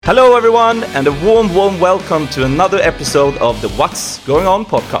Hello everyone, and a warm welcome to another episode of the What's Going On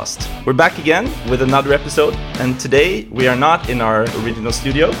podcast. We're back again with another episode, and today we are not in our original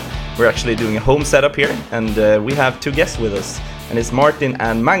studio. We're actually doing a home setup here, and we have two guests with us, and it's Martin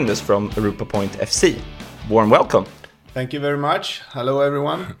and Magnus from Europa FC. Warm welcome. Thank you very much. Hello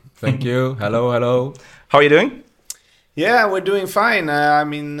everyone. Thank you. Hello. How are you doing? Yeah, we're doing fine.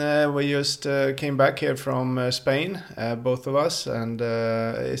 We just came back here from Spain, both of us, and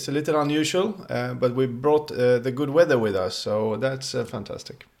it's a little unusual, but we brought the good weather with us, so that's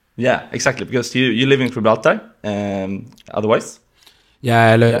fantastic. Yeah, exactly, because you live in Gibraltar, otherwise?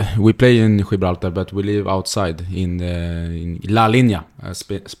 Yeah, we play in Gibraltar, but we live outside in La Línea,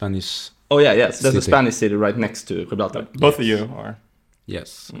 Spanish. Oh yeah, yes, there's a Spanish city right next to Gibraltar. Both of you are?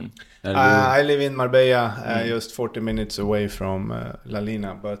 Yes. I live in Marbella, just 40 minutes away from La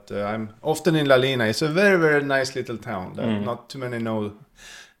Línea, but I'm often in La Línea. It's a very, very nice little town that not too many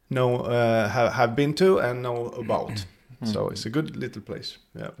have been to and know about. So it's a good little place.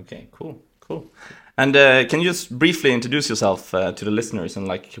 Yeah. Okay, cool. And can you just briefly introduce yourself to the listeners and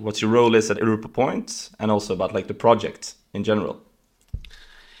like what your role is at Europa Point and also about like the project in general?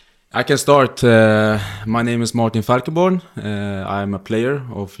 I can start. My name is Martin Falkenborn. I'm a player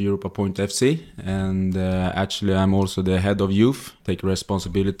of Europa Point FC, and actually I'm also the head of youth, take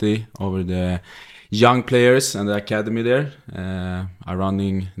responsibility over the young players and the academy there. I'm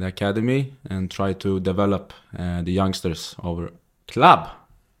running the academy and try to develop the youngsters over club.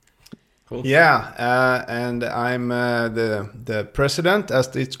 Cool. Yeah, and I'm the president,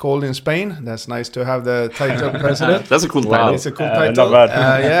 as it's called in Spain. That's nice to have the title president. That's a cool title. It's a cool title. Not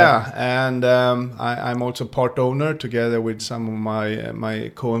bad. Yeah, and I'm also part owner together with some of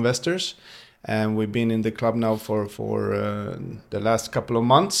my co-investors, and we've been in the club now for the last couple of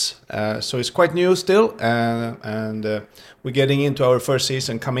months. So it's quite new still, and we're getting into our first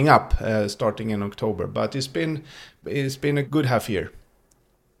season coming up, starting in October. But it's been a good half year.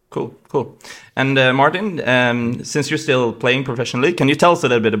 Cool. And Martin, since you're still playing professionally, can you tell us a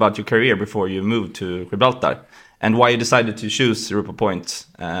little bit about your career before you moved to Gibraltar and why you decided to choose Europa Point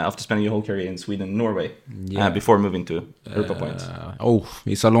after spending your whole career in Sweden and Norway before moving to Europa Point?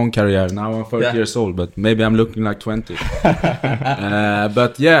 It's a long career. Now I'm 30 years old, but maybe I'm looking like 20.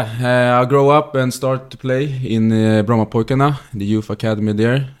 But yeah, I grow up and start to play in Brommapojkarna, the youth academy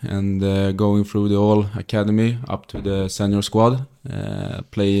there, and going through the whole academy up to the senior squad.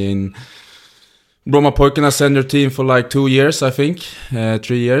 Play in Brommapojkarna senior team for like 2 years, I think,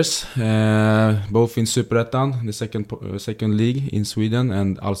 3 years, both in Superettan, the second league in Sweden,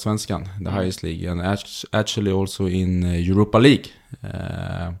 and Allsvenskan, the highest league, and actually also in Europa League,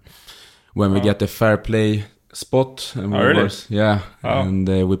 when we get the fair play spot. And and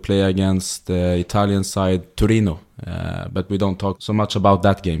we play against the Italian side Torino. But we don't talk so much about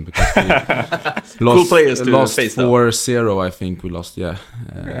that game because we cool players to lost face 4-0, I think we lost,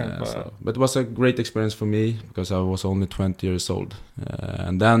 but it was a great experience for me because I was only 20 years old.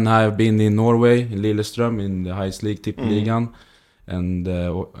 And then I've been in Norway, in Lillestrøm, in the highest league, Tippeligaen, and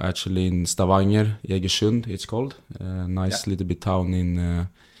actually in Stavanger, Egersund, it's called. Nice little bit town in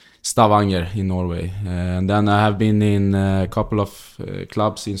Stavanger in Norway, and then I have been in a couple of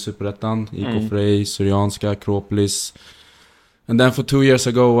clubs in Superettan, IK Frey, Syrianska, Akropolis, and then for 2 years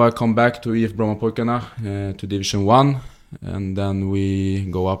ago I come back to IF Brommapojkarna to Division 1, and then we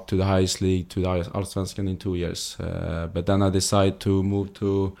go up to the highest league, to the Allsvenskan in 2 years, but then I decide to move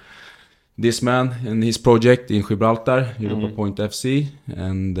to this man and his project in Gibraltar, Europa Point FC,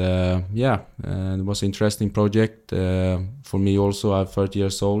 and it was an interesting project for me also. I'm 30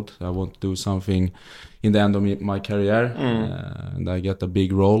 years old. I want to do something in the end of my career, and I get a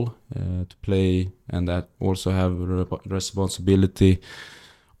big role to play, and I also have responsibility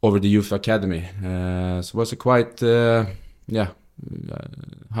over the youth academy. So it was a quite, it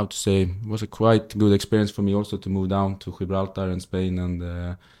was a quite good experience for me also to move down to Gibraltar and Spain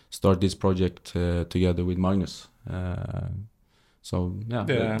and start this project together with Magnus. That's a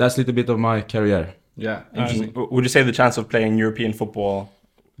little bit of my career. Yeah, interesting. Would you say the chance of playing European football,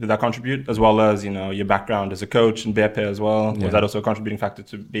 did that contribute, as well as your background as a coach in BP as well? Was that also a contributing factor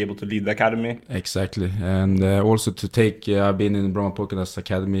to be able to lead the academy? Exactly, and also to take. I've been in Brommapojkarna's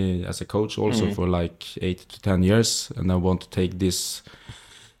academy as a coach also for like 8 to 10 years, and I want to take this.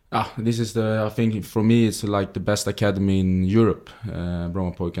 This is I think for me it's like the best academy in Europe,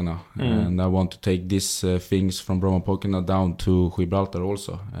 Brommapojkarna, and I want to take these things from Brommapojkarna down to Gibraltar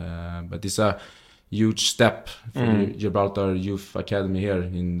also. But it's a huge step for the Gibraltar Youth Academy here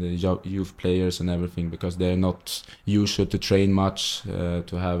in the youth players and everything, because they're not used to train much,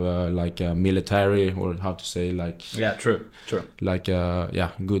 to have like a military, or how to say, like true like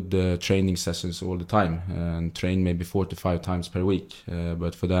good training sessions all the time, and train maybe 4 to 5 times per week,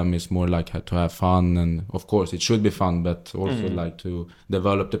 but for them it's more like to have fun, and of course it should be fun, but also like to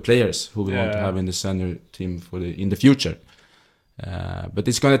develop the players who we want to have in the senior team in the future. But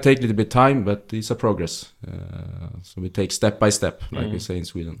it's going to take a little bit time, but it's a progress. So we take step by step, like we say in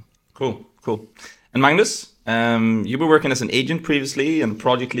Sweden. Cool. And Magnus, you were working as an agent previously and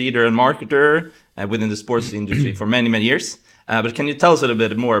project leader and marketer within the sports industry for many, many years. But can you tell us a little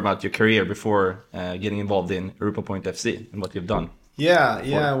bit more about your career before getting involved in Europa.FC and what you've done?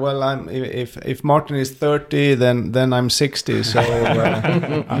 Yeah. Well, if Martin is 30, then I'm 60. So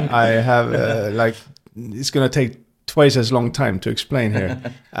I have it's going to take twice as long time to explain here.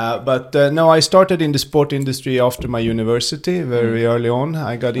 But no, I started in the sport industry after my university very early on.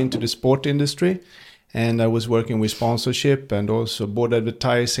 I got into the sport industry, and I was working with sponsorship and also board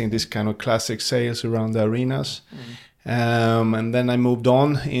advertising, this kind of classic sales around the arenas. And then I moved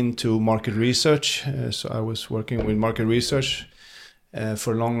on into market research. So I was working with market research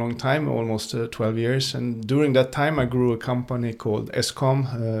for a long time, almost 12 years. And during that time, I grew a company called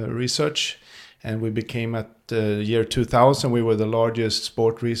Escom Research. And we became, at the year 2000, we were the largest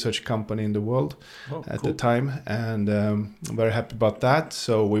sport research company in the world the time. And I'm very happy about that.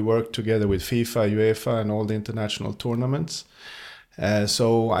 So we worked together with FIFA, UEFA, and all the international tournaments.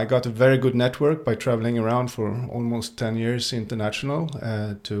 So I got a very good network by traveling around for almost 10 years international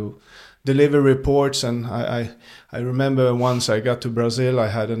to deliver reports. And I remember once I got to Brazil, I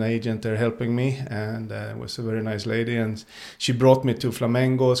had an agent there helping me, and it was a very nice lady, and she brought me to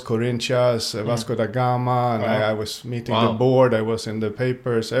Flamengo's, Corinthians, Vasco da Gama, and I was meeting the board, I was in the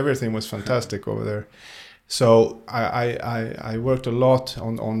papers, everything was fantastic over there. So I worked a lot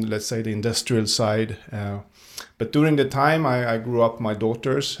on let's say the industrial side, but during the time I grew up my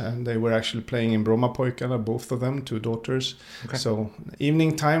daughters, and they were actually playing in Brommapojkarna, both of them, 2 daughters. Okay. So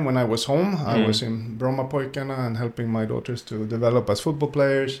evening time when I was home, I was in Brommapojkarna and helping my daughters to develop as football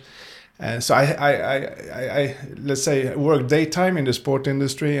players. So I let's say worked daytime in the sport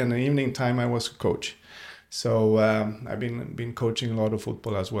industry, and the evening time I was a coach. So I've been coaching a lot of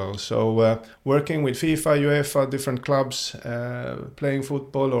football as well. So working with FIFA, UEFA, different clubs, playing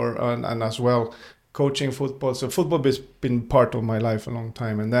football, and as well coaching football. So football has been part of my life a long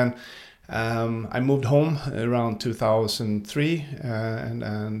time. And then I moved home around 2003,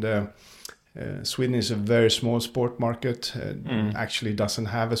 and Sweden is a very small sport market. Actually doesn't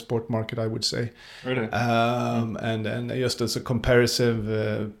have a sport market, I would say. Really? And just as a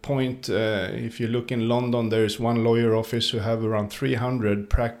comparative point, if you look in London, there is one lawyer office who have around 300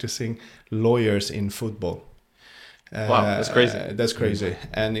 practicing lawyers in football. Wow, that's crazy. That's crazy.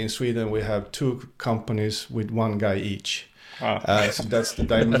 And in Sweden, we have 2 companies with 1 guy each. So that's the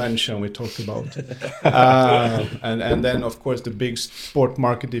dimension we talked about. And then, of course, the big sport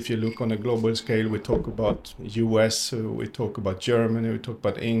market, if you look on a global scale, we talk about US, we talk about Germany, we talk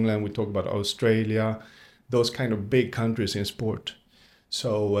about England, we talk about Australia, those kind of big countries in sport.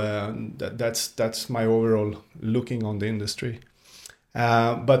 So that's my overall looking on the industry.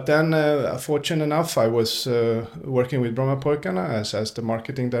 But then, fortunate enough, I was working with Brommapojkarna as the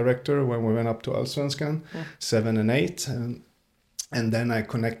marketing director when we went up to Allsvenskan 7 and 8, and then I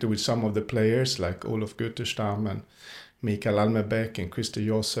connected with some of the players like Olof Gutterstam and Mikael Almebäck and Christer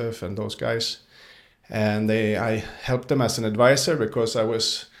Josef and those guys, and I helped them as an advisor because I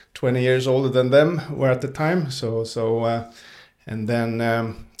was 20 years older than them were at the time. And then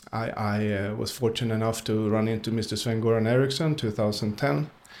I was fortunate enough to run into Mr. Sven-Goran Eriksson 2010.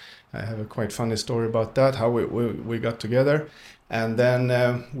 I have a quite funny story about that, how we got together. And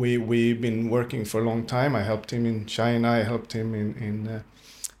then we've been working for a long time. I helped him in China. I helped him in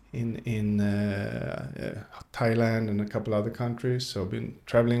Thailand and a couple other countries. So I've been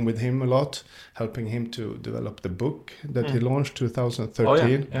traveling with him a lot, helping him to develop the book that he launched 2013. Oh,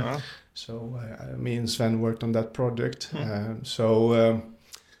 yeah. So me and Sven worked on that project.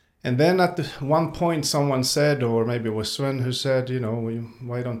 And then at one point someone said, or maybe it was Sven who said,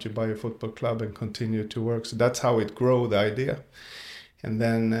 why don't you buy a football club and continue to work? So that's how it grew, the idea. And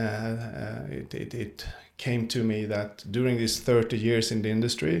then it came to me that during these 30 years in the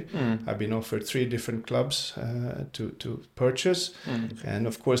industry, I've been offered 3 different clubs to purchase. And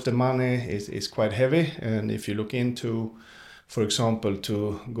of course the money is quite heavy. And if you look into, for example,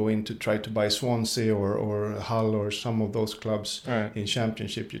 to go in to try to buy Swansea or Hull or some of those clubs in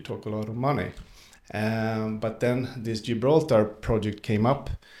Championship, you talk a lot of money. But then this Gibraltar project came up,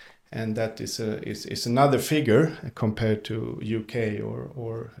 and that is another figure compared to UK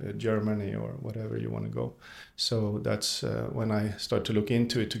or Germany or whatever you want to go. So that's when I start to look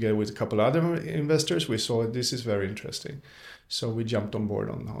into it together with a couple other investors, we saw this is very interesting. So we jumped on board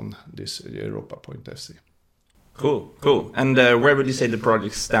on this Europa.FC. Cool. And where would you say the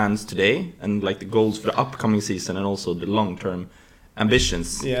project stands today, and like the goals for the upcoming season, and also the long-term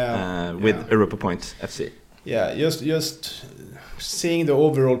ambitions with Europa.FC? Yeah, just seeing the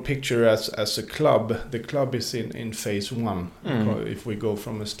overall picture as a club. The club is in phase 1. If we go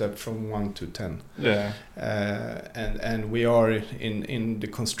from a step from 1 to 10. Yeah. And we are in the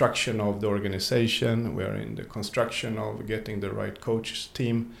construction of the organization. We are in the construction of getting the right coach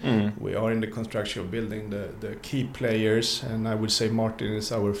team. We are in the construction of building the key players. And I would say Martin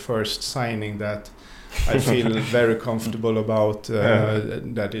is our first signing that I feel very comfortable about.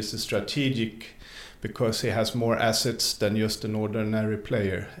 That is a strategic, because he has more assets than just an ordinary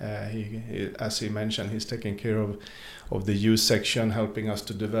player. He, as he mentioned, he's taking care of the youth section, helping us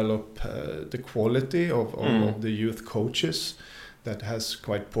to develop the quality of the youth coaches that has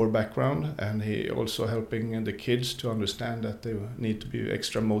quite poor background, and he also helping the kids to understand that they need to be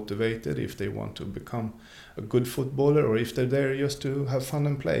extra motivated if they want to become a good footballer, or if they're there just to have fun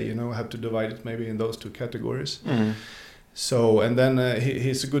and play. Have to divide it maybe in those two categories. So, and then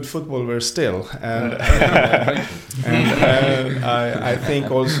he's a good footballer still, and I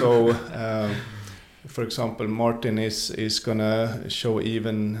think also, for example, Martin is gonna show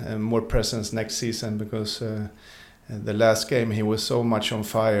even more presence next season, because the last game he was so much on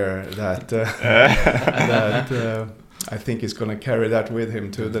fire that I think he's gonna carry that with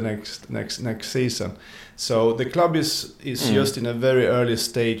him to the next season. So the club is just in a very early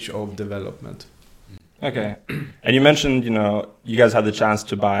stage of development. Okay. And you mentioned, you guys had the chance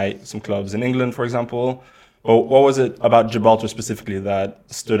to buy some clubs in England, for example. Well, what was it about Gibraltar specifically that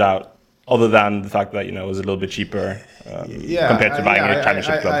stood out, other than the fact that, it was a little bit cheaper compared to buying a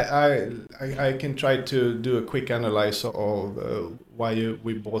championship club? I can try to do a quick analysis of why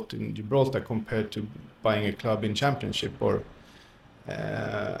we bought in Gibraltar compared to buying a club in championship or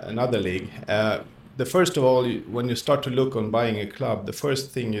another league. First of all, when you start to look on buying a club, the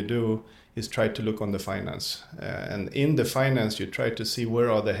first thing you do is try to look on the finance. And in the finance, you try to see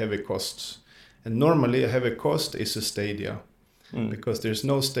where are the heavy costs. And normally a heavy cost is a stadia, because there's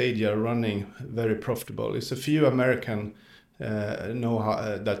no stadia running very profitable. It's a few American that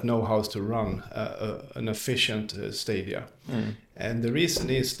know how to run an efficient stadia. And the reason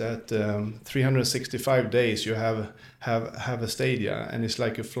is that 365 days you have a stadia, and it's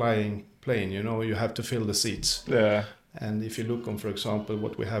like a flying plane, you have to fill the seats. Yeah. And if you look on, for example,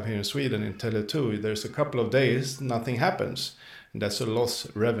 what we have here in Sweden in Tele2, there's a couple of days nothing happens, and that's a loss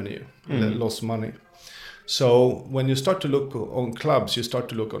revenue, lost money. So when you start to look on clubs, you start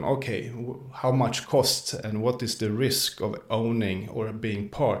to look on, okay, how much costs and what is the risk of owning or being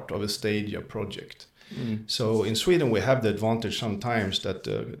part of a stadia project. So in Sweden we have the advantage sometimes that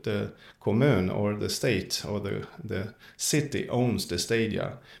the commune or the state or the city owns the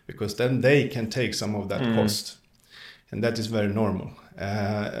stadia, because then they can take some of that cost. And that is very normal.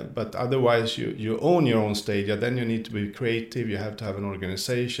 But otherwise, you own your own stadia, then you need to be creative, you have to have an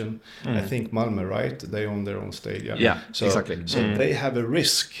organization. I think Malmö, right? They own their own stadia. Yeah, exactly. So they have a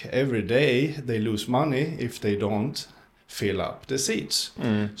risk. Every day they lose money if they don't fill up the seats.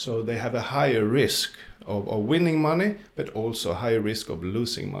 So they have a higher risk of winning money, but also a higher risk of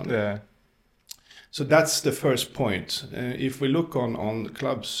losing money. Yeah. So that's the first point. If we look on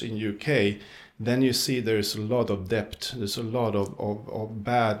clubs in UK, then you see there's a lot of debt. There's a lot of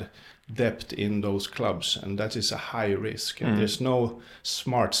bad debt in those clubs, and that is a high risk. And there's no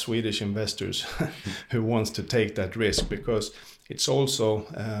smart Swedish investors who wants to take that risk, because it's also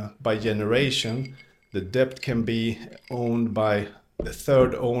by generation, the debt can be owned by the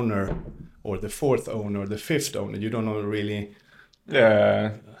third owner or the fourth owner or the fifth owner. You don't know really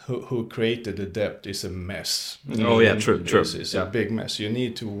who created the debt. Is a mess. Oh yeah, true. It's a big mess. You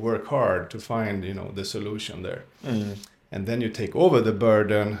need to work hard to find the solution there. And then you take over the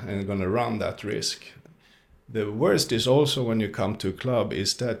burden and you're going to run that risk. The worst is also when you come to a club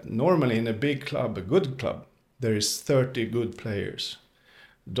is that normally in a big club, a good club, there is 30 good players.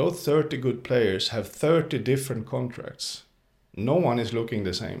 Those 30 good players have 30 different contracts. No one is looking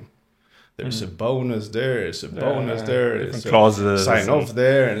the same. There's a bonus there, there's a bonus there, there's a sign off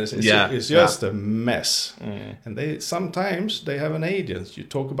there, and it's just a mess. And sometimes they have an agent. You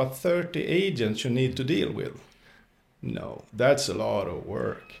talk about 30 agents you need to deal with. No, that's a lot of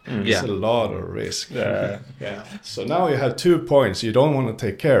work. Mm. It's Yeah. a lot of risk. Yeah. Yeah. So now you have 2 points you don't want to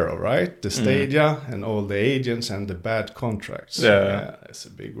take care of, right? The stadia and all the agents and the bad contracts. Yeah. It's a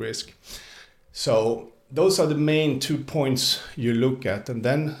big risk. So those are the main 2 points you look at, and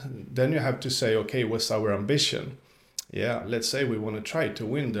then you have to say, okay, what's our ambition? Yeah, let's say we want to try to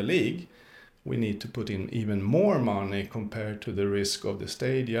win the league. We need to put in even more money compared to the risk of the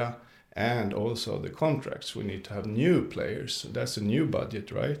stadia and also the contracts. We need to have new players. That's a new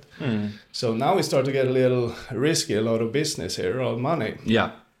budget, right? Mm. So now we start to get a little risky, a lot of business here, a lot of money.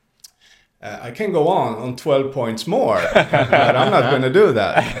 Yeah. I can go on 12 points more, but I'm not going to do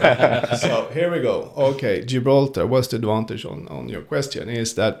that. So here we go. Okay, Gibraltar, what's the advantage on your question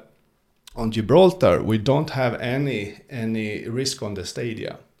is that on Gibraltar, we don't have any risk on the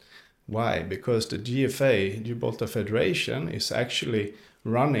stadia. Why? Because the GFA, Gibraltar Federation, is actually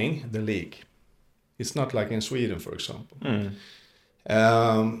running the league. It's not like in Sweden, for example.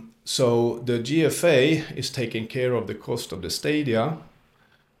 So the GFA is taking care of the cost of the stadia.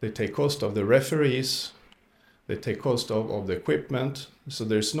 They take cost of the referees. They take cost of the equipment. So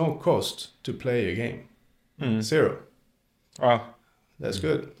there's no cost to play a game. Zero. Wow. That's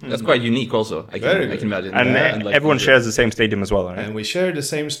good. That's quite unique also, I can imagine. And like everyone shares the same stadium as well, right? And we share the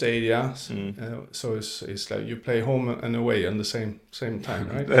same stadia. So it's like you play home and away on the same time,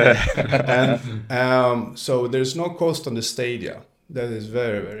 right? And so there's no cost on the stadia. That is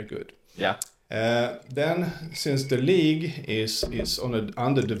very, very good. Yeah. Then, since the league is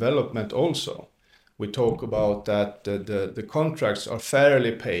under development also, we talk about that the contracts are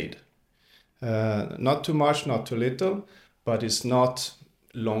fairly paid. Not too much, not too little, but it's not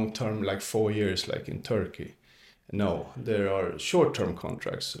long-term like 4 years like in Turkey. No, there are short-term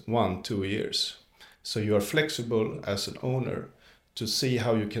contracts, 1-2 years. So you are flexible as an owner to see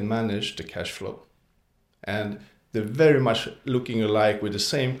how you can manage the cash flow. And they're very much looking alike with the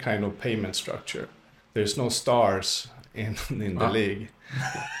same kind of payment structure. There's no stars in the league.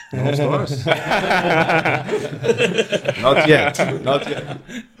 No stars. Not yet.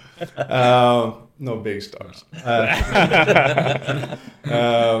 No big stars.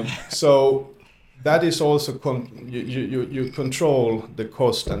 So that is also you control the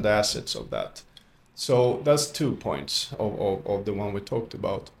cost and the assets of that. So that's 2 points of the one we talked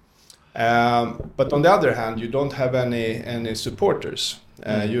about. But on the other hand, you don't have any supporters.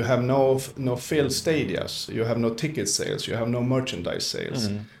 You have no filled stadiums. You have no ticket sales. You have no merchandise sales.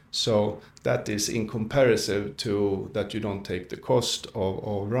 So that is in comparison to that you don't take the cost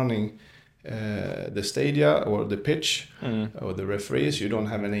of running the stadia or the pitch or the referees. You don't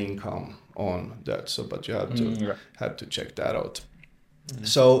have any income on that. So, but you have to check that out.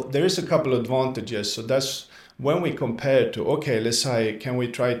 So there is a couple of advantages. So that's when we compare to, okay, let's say, can we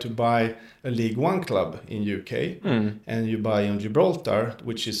try to buy a League One club in UK and you buy in Gibraltar,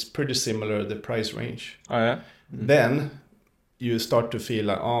 which is pretty similar, the price range. Oh, yeah? Then you start to feel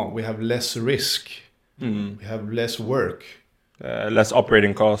like, oh, we have less risk. We have less work. Less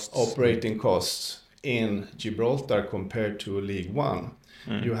operating costs in Gibraltar compared to League One.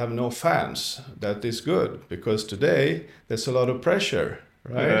 You have no fans. That is good because today there's a lot of pressure,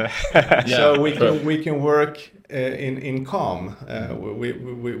 right? So we can work in calm.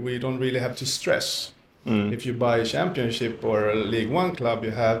 We don't really have to stress. If you buy a championship or a League One club,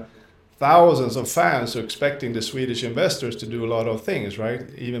 you have thousands of fans expecting the Swedish investors to do a lot of things, right?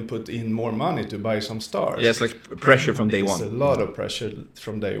 Even put in more money to buy some stars. Yeah, it's like pressure from day one. It's a lot of pressure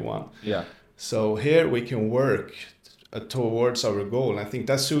from day one. Yeah. So here we can work towards our goal. I think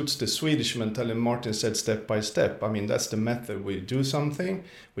that suits the Swedish mentality. Martin said step by step. I mean, that's the method. We do something,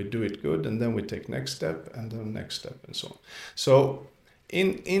 we do it good, and then we take next step, and then next step, and so on. So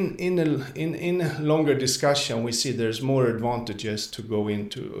in a longer discussion, we see there's more advantages to go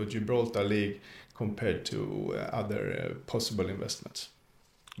into a Gibraltar league compared to other possible investments.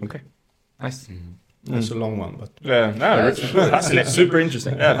 Okay, nice. That's a long one, but fascinating. Super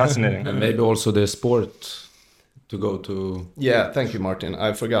interesting. Yeah, fascinating. And maybe also the sport to go to. Yeah, thank you, Martin.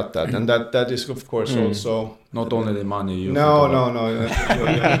 I forgot that, and that is of course also Not only the money you. No.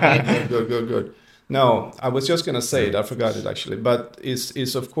 Good. No, I was just gonna say it. I forgot it actually, but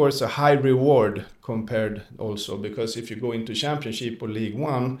it's of course a high reward compared also because if you go into Championship or League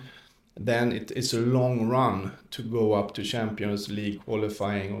One, then it's a long run to go up to Champions League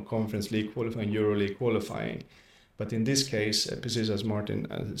qualifying or Conference League qualifying, Euro League qualifying. But in this case, precis as Martin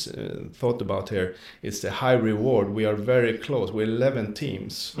thought about here, it's the high reward. We are very close. We're 11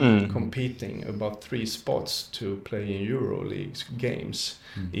 teams competing about 3 spots to play in Euro League games,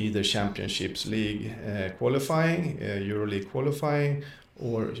 either Championships League qualifying, Euro League qualifying,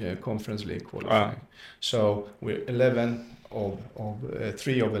 or Conference League qualifying. So we're 11 of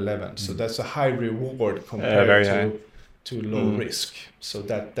 3 of 11. So that's a high reward compared to low risk. So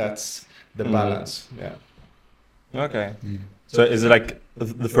that's the balance. Yeah. Okay. So is it like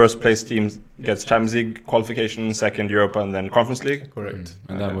the first place team gets Champions League qualification, second Europa, and then Conference League? Correct.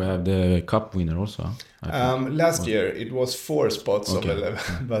 And then we have the cup winner also. Last year it was 4 spots of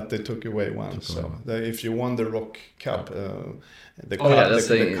 11, but they took away one. If you won the Rock Cup, the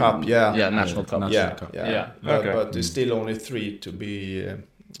cup, national cup. But there's still only 3 to be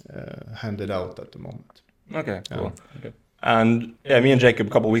handed out at the moment. Okay, cool. Okay. And me and Jacob a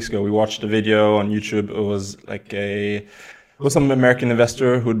couple of weeks ago, we watched a video on YouTube. It was like some American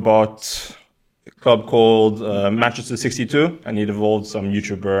investor who'd bought a club called Manchester 62, and he'd involved some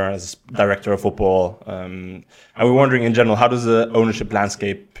YouTuber as director of football. And we're wondering in general, how does the ownership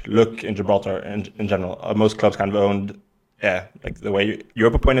landscape look in Gibraltar in general? Are most clubs kind of owned, like the way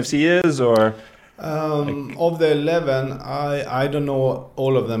Europa Point FC is, or? Of the 11, I don't know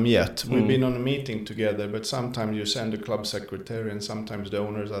all of them yet. We've been on a meeting together, but sometimes you send a club secretary and sometimes the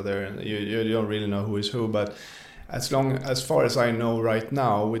owners are there and you don't really know who is who. But as far as I know right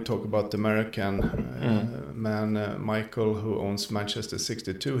now, we talk about the American man, Michael, who owns Manchester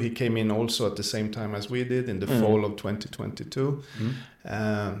 62. He came in also at the same time as we did in the fall of 2022.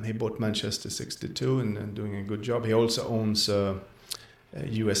 He bought Manchester 62 and doing a good job. He also owns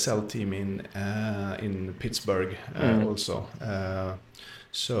USL team in Pittsburgh also.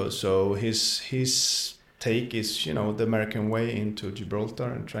 So his take is the American way into Gibraltar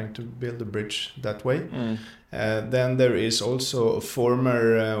and trying to build a bridge that way. Then there is also a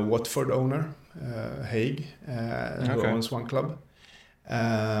former Watford owner, Haig, who owns one club.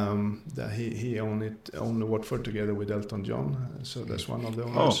 He owned Watford together with Elton John. So that's one of the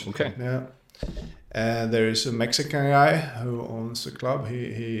owners. Oh, okay. Yeah. There is a Mexican guy who owns a club.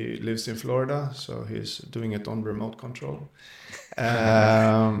 He lives in Florida, so he's doing it on remote control.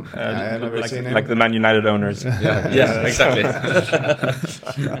 I never seen him. Like the Man United owners. Yeah, exactly.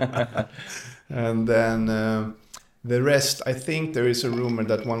 And then the rest, I think there is a rumor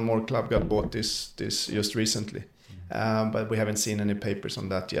that one more club got bought this just recently. But we haven't seen any papers on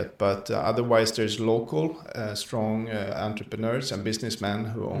that yet. But otherwise, there's local, strong entrepreneurs and businessmen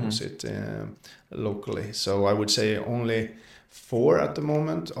who owns it locally. So I would say only 4 at the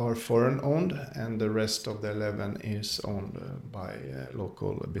moment are foreign-owned, and the rest of the 11 is owned by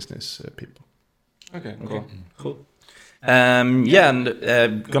local business people. Okay, cool. And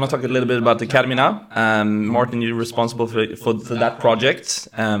gonna talk a little bit about the academy now. Martin, you're responsible for that project.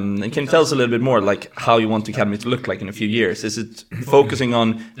 And can you tell us a little bit more, like how you want the academy to look like in a few years? Is it focusing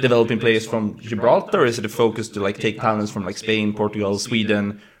on developing players from Gibraltar, or is it a focus to like take talents from like Spain, Portugal,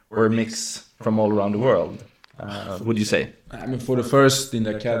 Sweden, or a mix from all around the world? Would you say? I mean, for the first in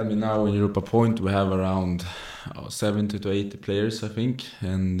the academy now in Europa Point, we have around 70 to 80 players, I think,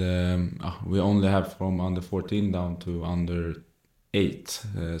 and we only have from under 14 down to under 8.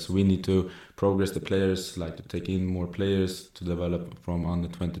 So we need to progress the players, like to take in more players to develop from under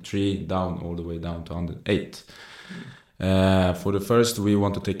 23 down all the way down to under 8. For the first, we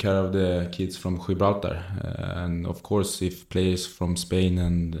want to take care of the kids from Gibraltar, and of course, if players from Spain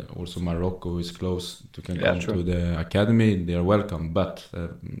and also Morocco is close to come to the academy, they are welcome. But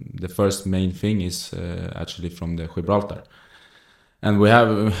the first main thing is actually from the Gibraltar, and we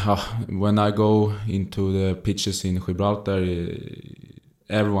have when I go into the pitches in Gibraltar,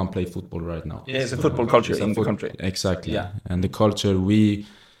 everyone play football right now. Yeah, it's a football culture in the country. Exactly, and the culture we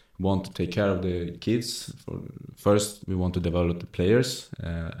want to take care of the kids. First, we want to develop the players,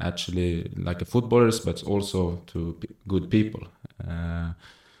 actually like the footballers, but also to good people. And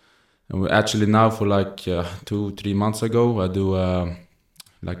we actually now for like 2-3 months ago, I do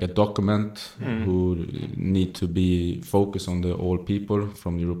like a document who need to be focused on the all people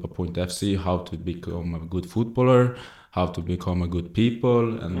from Europa Point FC, how to become a good footballer, how to become a good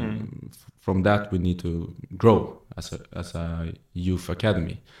people, and from that we need to grow as a youth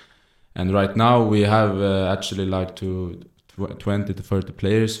academy. And right now we have actually like 20 to 30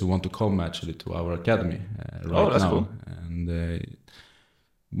 players who want to come actually to our academy that's now. Cool. And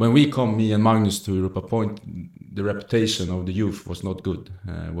when we come, me and Magnus, to Europa Point, the reputation of the youth was not good.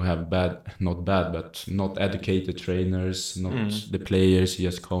 We have not educated trainers, not the players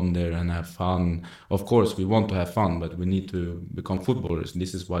just come there and have fun. Of course, we want to have fun, but we need to become footballers.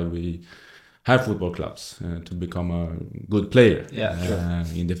 This is why we have football clubs, to become a good player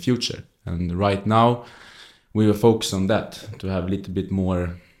in the future. And right now we are focused on that, to have a little bit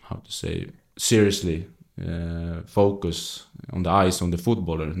more, seriously focus on the eyes on the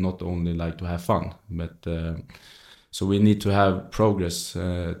footballer, not only like to have fun, but So we need to have progress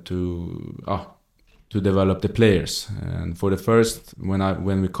to develop the players. And for the first,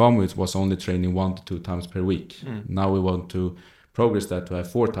 when we come, it was only training 1 to 2 times per week. Now we want to progress that to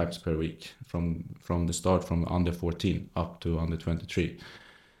have 4 times per week from the start, from under 14 up to under 23.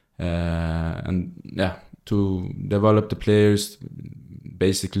 And yeah, to develop the players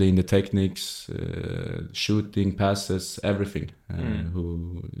basically in the techniques, shooting, passes, everything.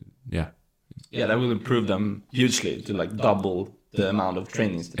 Yeah, that will improve them hugely to like double the amount of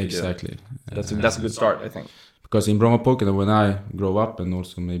trainings that exactly. That's a good start, I think. Because in Brommapokena, when I grow up, and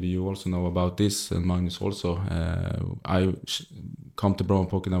also maybe you also know about this, and Magnus also, I come to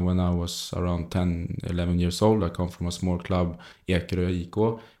Brommapokena when I was around 10, 11 years old. I come from a small club, Ekerö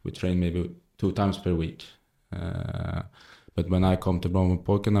IK. We train maybe 2 times per week. But when I come to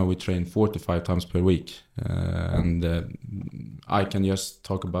Brommapokena, we train 4 to 5 times per week. And I can just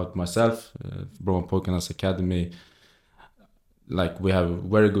talk about myself. Brommapokena's academy, like we have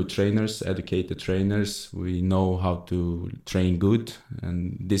very good trainers, educated trainers. We know how to train good,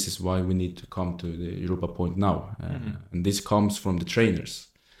 and this is why we need to come to the Europa point now. And this comes from the trainers.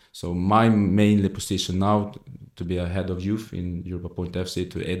 So my mainly position now to be a head of youth in Europa Point FC,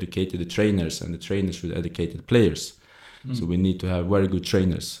 to educate the trainers, and the trainers should educate the players. So we need to have very good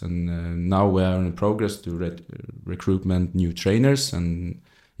trainers, and now we are in progress to recruitment new trainers, and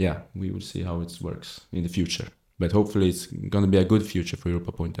yeah, we will see how it works in the future. But hopefully it's going to be a good future for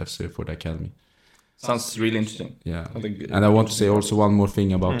Europa Point FC, for the academy. Sounds really interesting. Yeah, and I want to say also one more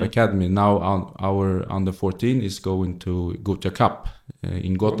thing about the academy. Now our under 14 is going to Gothia Cup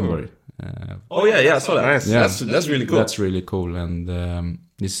in Gothenburg. I saw that. Nice. Yeah, that's really cool. That's really cool, and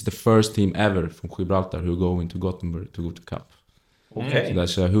this is the first team ever from Gibraltar who go into Gothenburg to Gothia Cup. Okay, so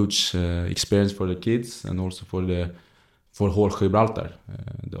that's a huge experience for the kids, and also for whole Gibraltar,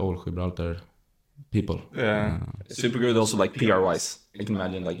 the whole Gibraltar people. Yeah, super good. Also, like PR wise, I can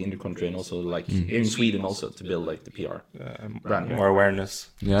imagine like in the country, and also like in Sweden also, to build like the PR brand, more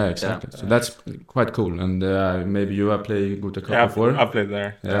awareness. Yeah, exactly. So that's quite cool. And maybe you have played Gothia Cup before. I played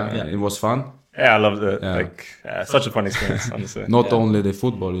there. Yeah, it was fun. Yeah, I loved it. Yeah. Such a fun experience, honestly. Not only the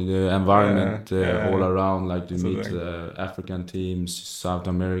football, the environment all around. Like you meet African teams, South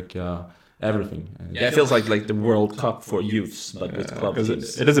America. Everything. It feels like the World Cup for youths, but with club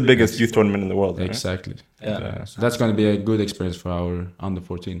teams. It is the biggest youth tournament in the world. Exactly. Right? So that's going to be a good experience for our under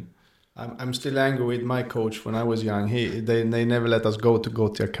 14. I'm still angry with my coach. When I was young, they never let us go to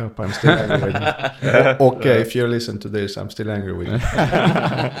Gothia Cup. I'm still angry with him. Okay, if you listen to this, I'm still angry with him.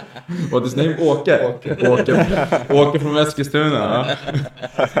 What's his name? Åke. Åke from Eskilstuna.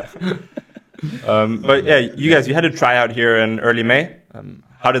 But yeah, you had a tryout here in early May.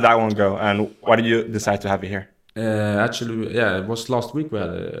 How did that one go, and why did you decide to have it here? Actually, it was last week we had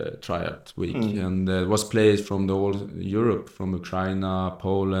a tryout week, and it was players from the whole Europe, from Ukraine,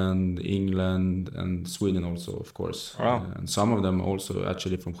 Poland, England, and Sweden also, of course. Wow. And some of them also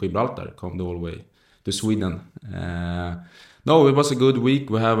actually from Gibraltar come the whole way to Sweden. No, it was a good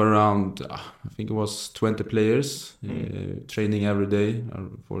week. We have around, I think it was 20 players training every day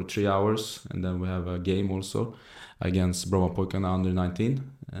for 3 hours, and then we have a game also against Brommapokena under 19.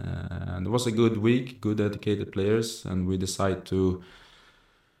 And it was a good week, good educated players, and we decide to...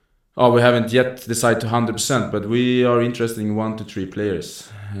 we haven't yet decided to 100%, but we are interested in 1 to 3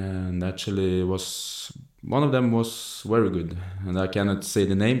 players. And actually one of them was very good, and I cannot say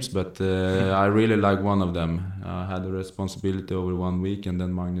the names, but I really like one of them. I had the responsibility over 1 week, and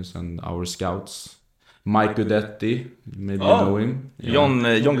then Magnus and our scouts, Mike Gudetti, maybe you know him. John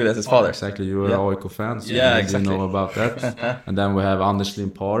Gudetti's father. Exactly, you are AIK fans. So exactly. You know about that. And then we have Anders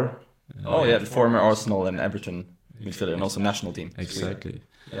Limpar. The former Arsenal and Everton midfielder, and also national team. Exactly.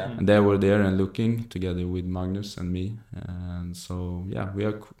 Yeah. And they were there and looking together with Magnus and me. And so, we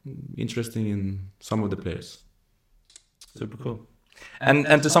are interested in some of the players. Super cool.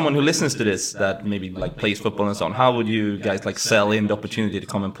 And to someone who listens to this that maybe like plays football and so on, how would you guys like sell in the opportunity to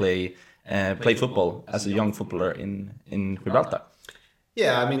come and play football as a young footballer in Gibraltar?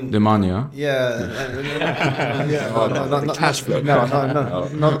 Yeah, I mean... The money, huh? Yeah. No, cash flow. No,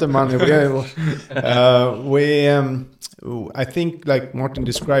 not the money. I think, like Martin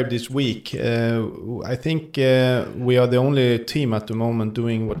described this week, I think we are the only team at the moment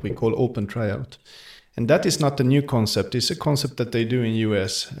doing what we call open tryout. And that is not a new concept. It's a concept that they do in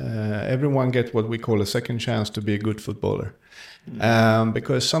US. Everyone gets what we call a second chance to be a good footballer.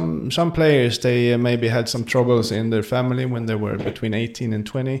 Because some players, they maybe had some troubles in their family when they were between 18 and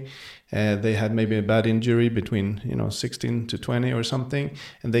 20. They had maybe a bad injury between 16 to 20 or something,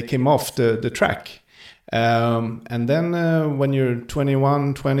 and they came off the track. And then when you're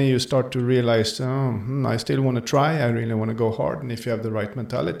 21, 20, you start to realize, I still want to try. I really want to go hard. And if you have the right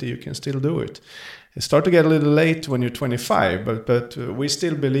mentality, you can still do it. It starts to get a little late when you're 25, but we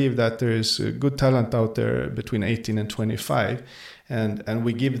still believe that there is good talent out there between 18 and 25. And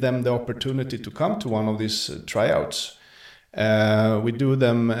we give them the opportunity to come to one of these tryouts. We do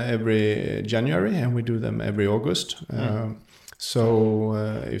them every January and we do them every August. So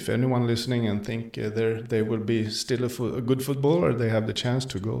if anyone listening and think they will be still a good footballer, they have the chance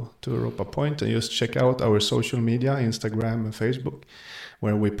to go to Europa Point and just check out our social media, Instagram and Facebook,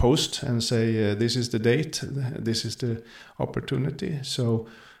 where we post and say, this is the date, this is the opportunity. So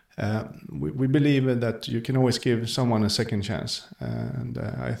we believe that you can always give someone a second chance. And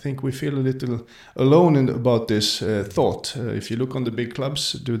I think we feel a little alone about this thought. If you look on the big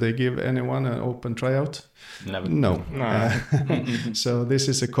clubs, do they give anyone an open tryout? Never. No. So this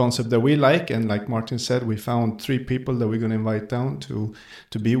is a concept that we like. And like Martin said, we found 3 people that we're going to invite down to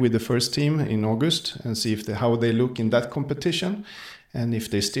be with the first team in August and see how they look in that competition. And if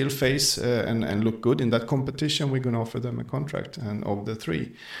they still face and look good in that competition, we're going to offer them a contract. And of the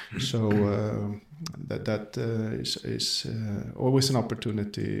 3, so that is always an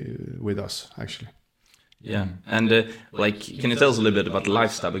opportunity with us, actually. Yeah, and can you tell us a little bit about the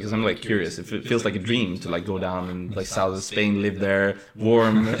lifestyle? Because I'm curious. If it feels like a dream to go down in south of Spain, live there,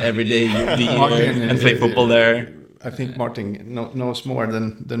 warm every day of the year, and play football there. I think Martin knows more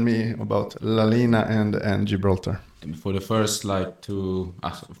than me about La Lina and Gibraltar. For the first,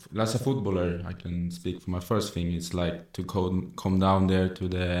 as a footballer, I can speak for my first thing. It's to come down there to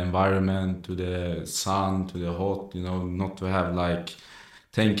the environment, to the sun, to the hot. Not to have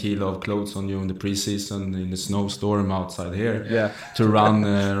 10 kilo of clothes on you in the preseason in the snowstorm outside here. Yeah. To run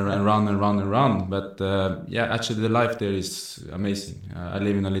and run. But actually the life there is amazing. I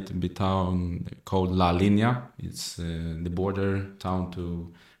live in a little bit town called La Línea. It's the border town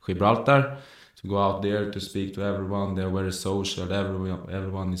to Gibraltar. To go out there to speak to everyone, they're very social.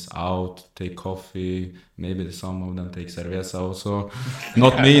 Everyone is out, take coffee. Maybe some of them take cerveza also.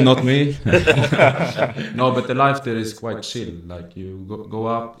 Not me. No, but the life there is quite chill. You go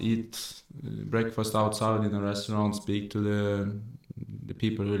up, eat breakfast outside in a restaurant, speak to the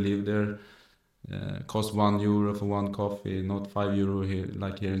people who live there. Cost €1 for one coffee, not €5 here,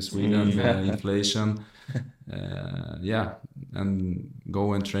 here in Sweden. Inflation. And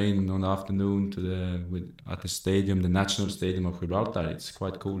go and train on the afternoon at the stadium, the national stadium of Gibraltar. It's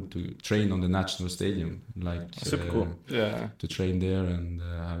quite cool to train on the national stadium, super cool. Yeah, to train there and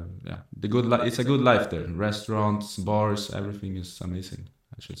it's a good life there. Restaurants, bars, everything is amazing,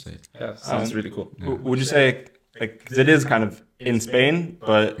 I should say. Yeah, sounds really cool. Yeah. Would you say, 'cause it is kind of in Spain,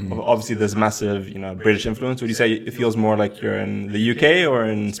 but obviously there's massive, British influence. Would you say it feels more like you're in the UK or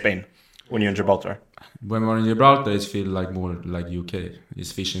in Spain when you're in Gibraltar? When we're in Gibraltar, it feels more like UK.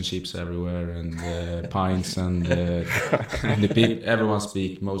 It's fish and chips everywhere and pints and everyone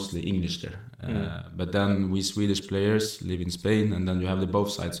speaks mostly English there. But then we Swedish players live in Spain, and then you have both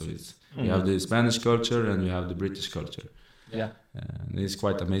sides of it. You have the Spanish culture and you have the British culture. Yeah, and it's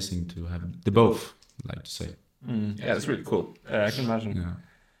quite amazing to have the both, like to say. Yeah, it's really cool. I can imagine.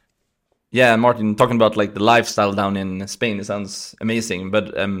 Yeah, Martin, talking about the lifestyle down in Spain, it sounds amazing.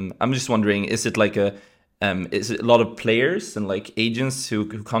 But I'm just wondering, is it is it a lot of players and agents who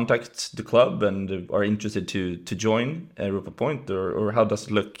contact the club and are interested to join Europa Point, or how does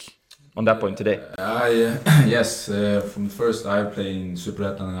it look on that point today? Yes, from the first I played in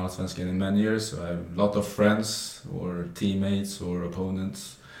Superettan and Allsvenskan in many years, so I have a lot of friends or teammates or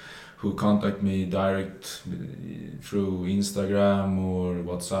opponents who contact me direct through Instagram or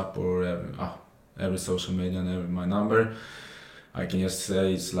WhatsApp or every social media and my number. I can just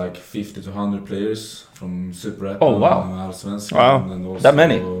say it's 50 to 100 players from Superettan and Allsvenskan. Wow, and also, that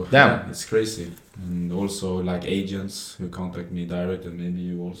many? Yeah, it's crazy. And also agents who contact me direct, and maybe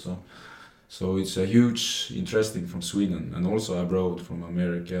you also. So it's a huge interesting from Sweden and also abroad, from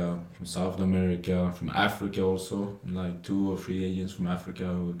America, from South America, from Africa also. 2 or 3 agents from Africa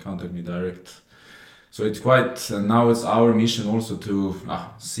who contact me direct. So it's quite, and now it's our mission also to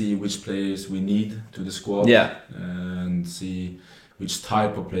see which players we need to the squad. Yeah. And see which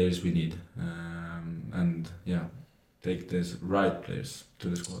type of players we need. Take the right players to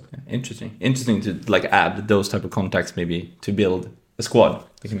the squad. Interesting to add those type of contacts maybe to build a squad.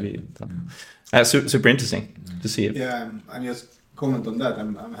 It can be super interesting to see it. Yeah, I just comment on that.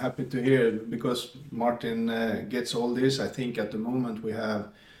 I'm happy to hear, because Martin gets all this. I think at the moment we have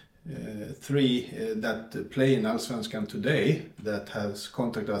three that play in Allsvenskan today that has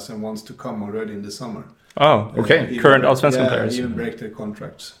contacted us and wants to come already in the summer. Oh, okay. Current Allsvenskan players. Even break their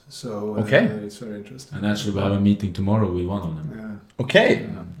contracts. So it's very interesting. And actually, we have a meeting tomorrow with one of them. Yeah. Okay.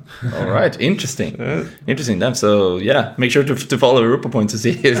 All right. Interesting. Interesting. Then. So yeah, make sure to follow Europa Point to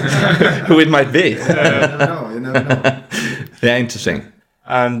see who it might be. You never know. Yeah, interesting.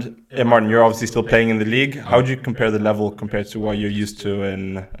 And Martin, you're obviously still playing in the league. How would you compare the level compared to what you're used to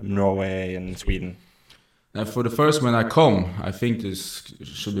in Norway and Sweden? For the first, when I come, I think this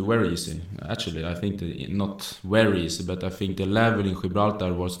should be very easy. Actually, I think not very easy, but I think the level in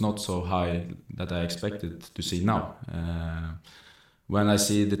Gibraltar was not so high that I expected to see now. When I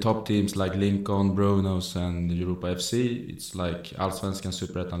see the top teams like Lincoln, Brunos and Europa FC, it's like Allsvenskan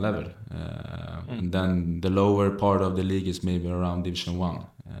Superettan level. And then the lower part of the league is maybe around Division 1.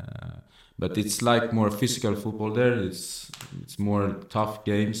 But it's like more physical football there. It's more tough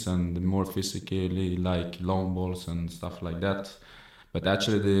games and more physically like long balls and stuff like that. But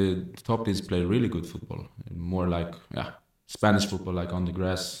actually the top teams play really good football. More like Spanish football, like on the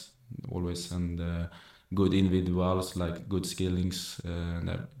grass always, and good individuals, like good skills.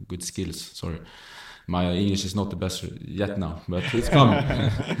 Sorry, my English is not the best yet now, but it's coming.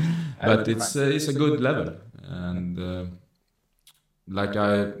 But it's a good level, and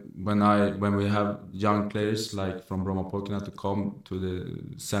when we have young players like from Bromma Polkina to come to the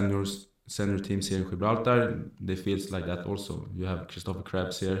senior teams here in Gibraltar, they feels like that also. You have Christopher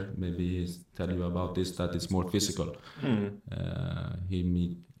Krebs here, maybe he's tell you about this, that it's more physical.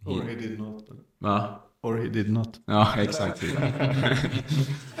 He did not. Or he did not. Oh, exactly.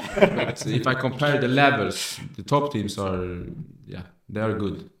 But if I compare the levels, the top teams are, they are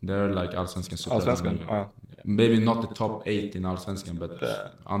good. They're like Allsvenskan Superettan. Wow. Maybe not the top 8 in Allsvenskan, but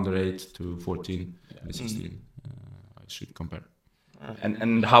under 8 to 14, 16. I should compare.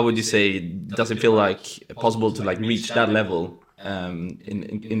 And how would you say, does it feel like possible to like reach that level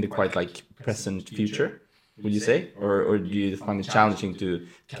in the quite like present future? Would you say, or do you find it challenging to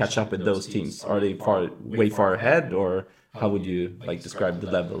catch up with those teams? Are they way far ahead, or how would you like describe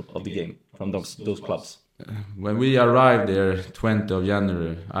the level of the game from those clubs? When we arrived there, 20th of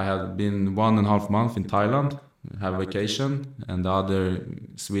January, I had been 1.5 months in Thailand, have vacation, and the other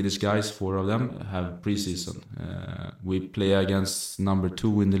Swedish guys, 4 of them, have pre-season. We play against number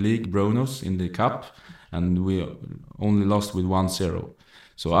 2 in the league, Brunos, in the cup, and we only lost with 1-0.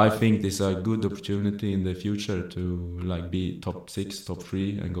 So I think this is a good opportunity in the future to like be top 6, top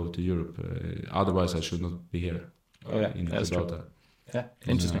 3, and go to Europe. Otherwise, I should not be here in Gibraltar. Yeah,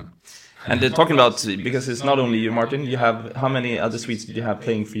 interesting. And talking about, because it's not only you, Martin. You have, how many other Swedes did you have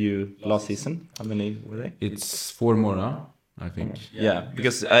playing for you last season? How many were they? It's 4 more, I think. Yeah,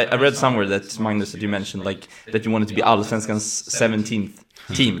 because I read somewhere that Magnus, that you mentioned like that you wanted to be Allsvenskan's 17th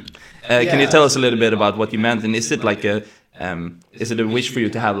team. Can you tell us a little bit about what you meant? And is it like is it a wish for you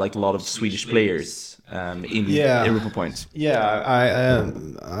to have like a lot of Swedish players in Europa Point? Yeah,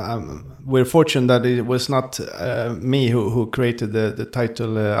 we're fortunate that it was not me who created the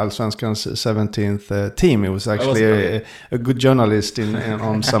title Allsvenskan's 17th team. It was actually a good journalist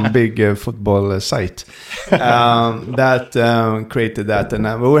on some big football site that created that,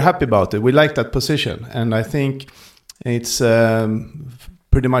 and we were happy about it. We like that position, and I think it's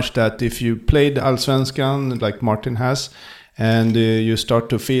pretty much that if you played Allsvenskan like Martin has, and you start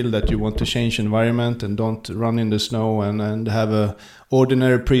to feel that you want to change environment and don't run in the snow and have a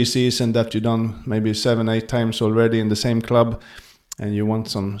ordinary preseason that you've done maybe 7-8 times already in the same club, and you want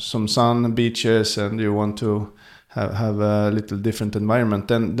some sun, beaches, and you want to have a little different environment,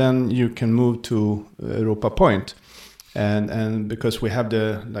 then you can move to Europa Point. And because we have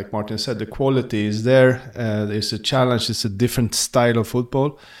like Martin said, the quality is there. There's a challenge. It's a different style of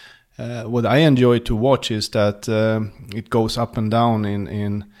football. What I enjoy to watch is that it goes up and down.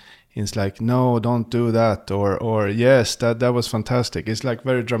 It's like, no, don't do that, or yes, that was fantastic. It's like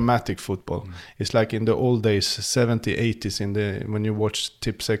very dramatic football. It's like in the old days, 70s, 80s, when you watch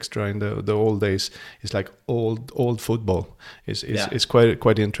Tips Extra in the old days. It's like old football. It's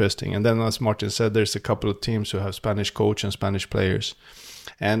quite interesting. And then, as Martin said, there's a couple of teams who have Spanish coach and Spanish players.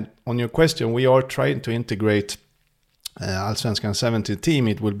 And on your question, we are trying to integrate Allsvenskan 17 team.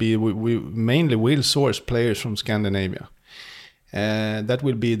 It will be we mainly will source players from Scandinavia. That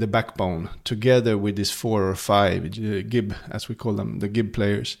will be the backbone, together with these 4 or 5 GIB, as we call them, the GIB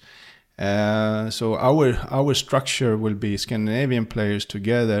players. So our structure will be Scandinavian players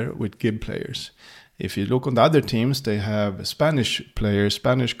together with GIB players. If you look on the other teams, they have Spanish players,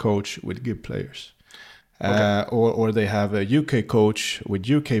 Spanish coach with GIB players. Or they have a UK coach with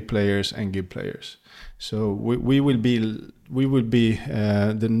UK players and GIB players. So we will be we would be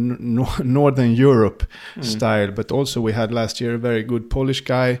the Northern Europe style, but also we had last year a very good Polish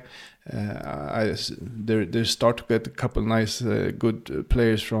guy. They start to get a couple nice good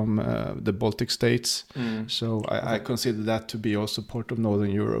players from the Baltic states, so I consider that to be also part of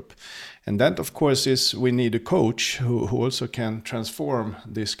Northern Europe. And that of course is we need a coach who also can transform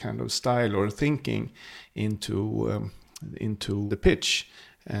this kind of style or thinking into the pitch,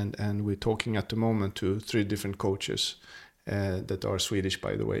 and we're talking at the moment to 3 different coaches that are Swedish,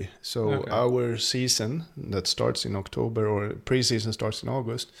 by the way. So our season that starts in October, or pre-season starts in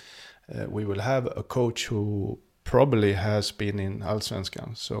August, we will have a coach who probably has been in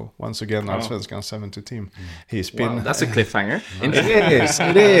Allsvenskan. So once again, Allsvenskan 70 team. He's been. Wow, that's a cliffhanger.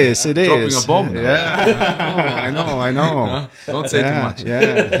 It is. Dropping a bomb. Yeah, I know. Don't say too much.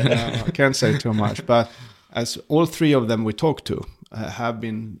 Yeah, I can't say too much. But as all 3 of them we talked to have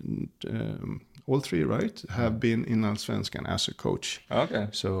been. All 3, right, have been in Allsvenskan as a coach. Okay.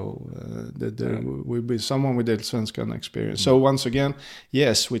 So there will be someone with Allsvenskan experience. So once again,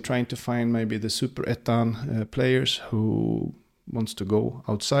 yes, we're trying to find maybe the Super-Ettan players who wants to go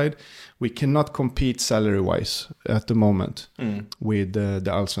outside. We cannot compete salary-wise at the moment with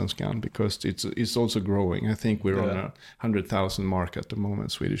the Allsvenskan, because it's also growing. I think we're on a 100,000 mark at the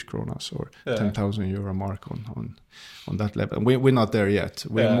moment, Swedish kronas, or 10,000 euro mark on that level. We're not there yet.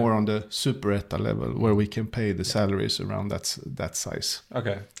 We're more on the Super-Etta level, where we can pay the salaries around that size.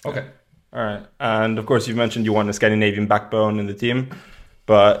 Okay. All right. And of course, you mentioned you want a Scandinavian backbone in the team,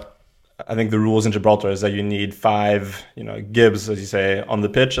 but I think the rules in Gibraltar is that you need 5, Gibbs, as you say, on the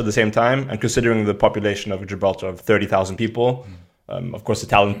pitch at the same time. And considering the population of Gibraltar of 30,000 people, of course, the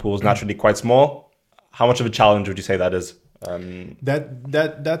talent pool is naturally quite small. How much of a challenge would you say that is?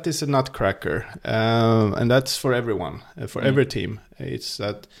 That is a nutcracker, and that's for everyone, for every team. It's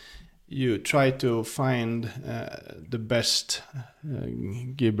that you try to find the best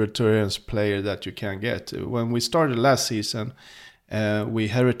Gibraltarians player that you can get. When we started last season, we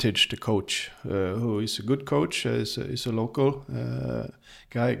heritaged the coach, who is a good coach, is a local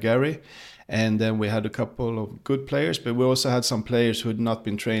guy, Gary. And then we had a couple of good players, but we also had some players who had not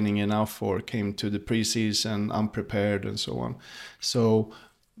been training enough or came to the preseason unprepared and so on. So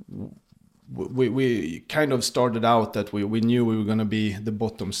we kind of started out that we knew we were going to be the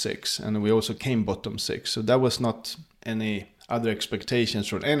bottom 6, and we also came bottom 6. So that was not any other expectations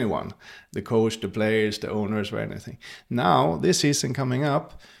from anyone, the coach, the players, the owners, or anything. Now, this season coming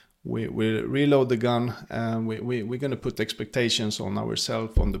up, we reload the gun, and we're going to put expectations on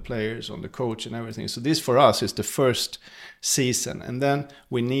ourselves, on the players, on the coach, and everything. So this for us is the first season, and then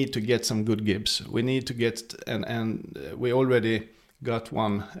we need to get some good Gibbs. We need to get, and we already got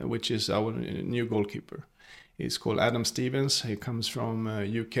one, which is our new goalkeeper. He's called Adam Stevens. He comes from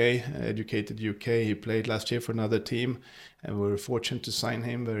UK, educated UK. He played last year for another team, and we were fortunate to sign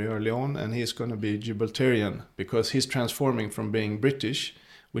him very early on. And he's going to be Gibraltarian, because he's transforming from being British,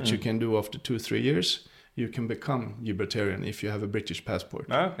 which you can do after 2-3 years. You can become Gibraltarian if you have a British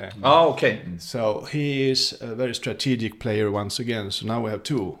passport. Okay. Oh, okay. So he is a very strategic player once again. So now we have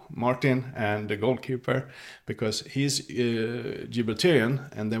 2, Martin and the goalkeeper, because he's Gibraltarian,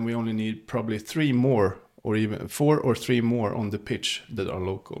 and then we only need probably 3 more, or even 4 or 3 more on the pitch that are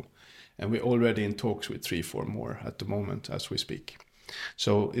local. And we're already in talks with 3-4 more at the moment as we speak.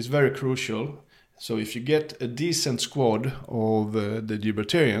 So it's very crucial. So if you get a decent squad of the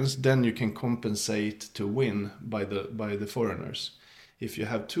Gibraltarians, then you can compensate to win by the foreigners. If you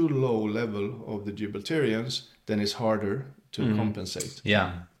have too low level of the Gibraltarians, then it's harder to compensate.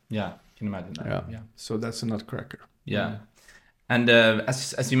 Yeah, can imagine that. Yeah. So that's a nutcracker. Yeah. And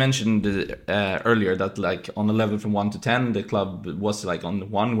as you mentioned earlier, that like on a level from 1 to 10, the club was like on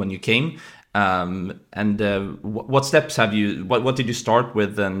 1 when you came. What steps have you? What did you start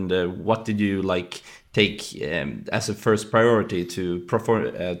with, and what did you like take as a first priority to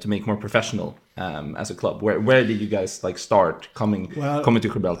make more professional as a club? Where did you guys like start coming to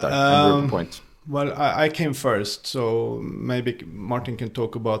Gibraltar and Europa Point? Well, I came first, so maybe Martin can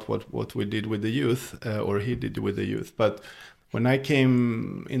talk about what we did with the youth, or he did with the youth, but. When I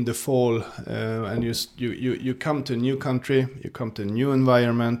came in the fall, and you come to a new country, you come to a new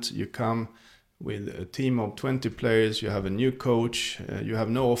environment, you come with a team of 20 players, you have a new coach, you have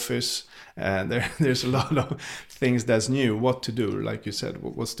no office, and there's a lot of things that's new, what to do, like you said,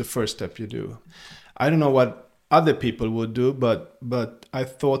 what's the first step you do? I don't know what other people would do, but I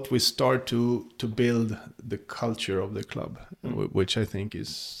thought we start to build the culture of the club, which I think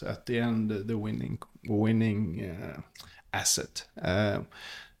is at the end the winning asset.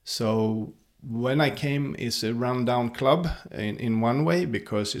 So when I came, it's a rundown club in one way,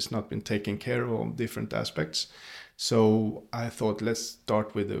 because it's not been taken care of different aspects. So I thought, let's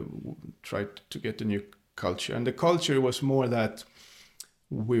start with try to get a new culture. And the culture was more that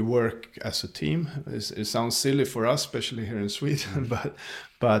we work as a team. It sounds silly for us, especially here in Sweden,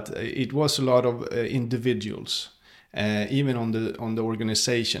 but it was a lot of individuals, even on the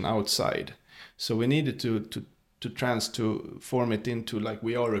organization outside. So we needed to transform it into like,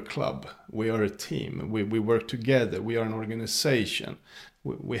 we are a club, we are a team, we work together, we are an organization,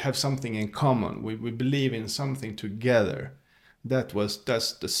 we have something in common, we believe in something together.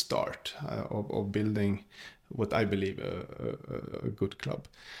 That's the start of building what I believe a good club.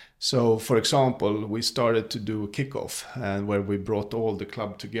 So, for example, we started to do kickoff, and where we brought all the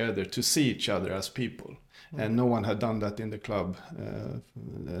club together to see each other as people. And no one had done that in the club,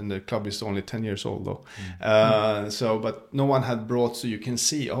 and the club is only 10 years old though. But no one had brought, so you can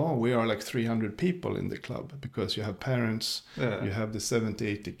see, we are like 300 people in the club, because you have parents, you have the 70,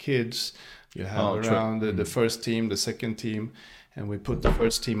 80 kids, you have the first team, the second team, and we put the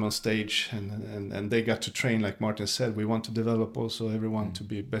first team on stage, and they got to train, like Martin said. We want to develop also everyone to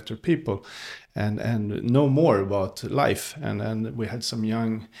be better people and know more about life. And we had some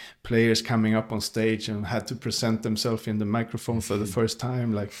young players coming up on stage and had to present themselves in the microphone for the first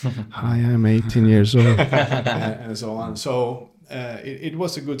time, like, hi, I'm 18 years old, and so on. So it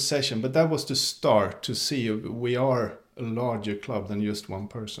was a good session, but that was the start to see we are a larger club than just one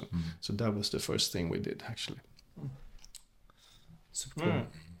person. So that was the first thing we did, actually. Super cool.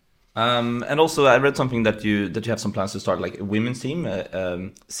 And also, I read something that you have some plans to start like a women's team,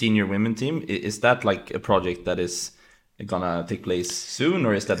 senior women team. Is that like a project that is gonna take place soon,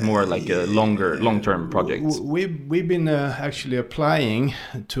 or is that more like a long-term project? We've been actually applying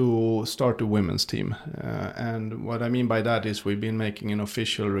to start a women's team, and what I mean by that is we've been making an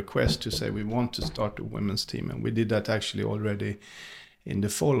official request to say we want to start a women's team, and we did that actually already in the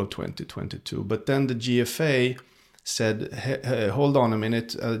fall of 2022. But then the GFA said, hold on a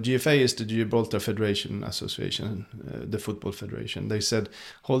minute, GFA is the Gibraltar Federation Association, the football federation. They said,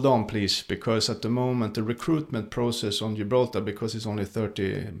 hold on please, because at the moment the recruitment process on Gibraltar, because it's only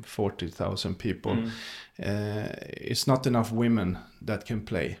 40,000 people, it's not enough women that can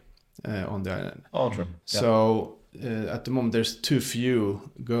play on the island. True. So at the moment there's too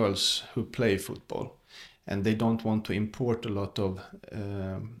few girls who play football. And they don't want to import a lot of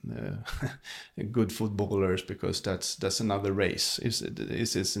good footballers, because that's another race.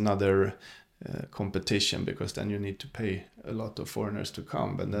 It's another competition, because then you need to pay a lot of foreigners to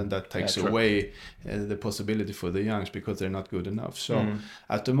come, and then that takes away the possibility for the youngs, because they're not good enough. So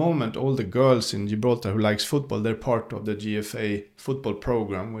at the moment, all the girls in Gibraltar who likes football, they're part of the GFA football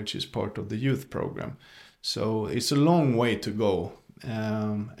program, which is part of the youth program. So it's a long way to go,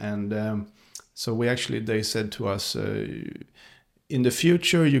 so they said to us, in the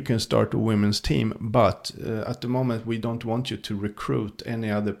future you can start a women's team, but at the moment we don't want you to recruit any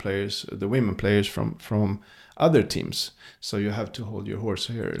other players, the women players from other teams. So you have to hold your horse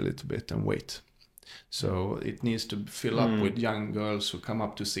here a little bit and wait. So it needs to fill up with young girls who come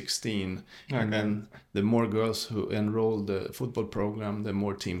up to 16. And then the more girls who enroll the football program, the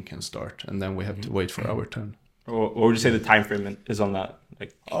more team can start. And then we have to wait for our turn. What would you say the time frame is on that?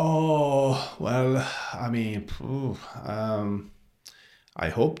 I mean, I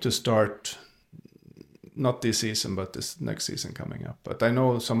hope to start not this season, but this next season coming up. But I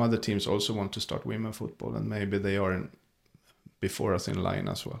know some other teams also want to start women football, and maybe they are before us in line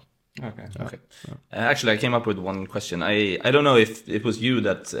as well. Okay. Actually, I came up with one question. I don't know if it was you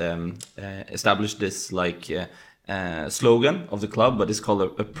that established this slogan of the club, but it's called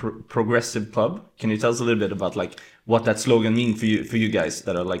a progressive club. Can you tell us a little bit about what that slogan means for you guys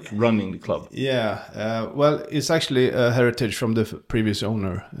that are running the club? Well, it's actually a heritage from the previous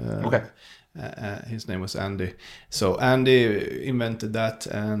owner. His name was Andy. So Andy invented that,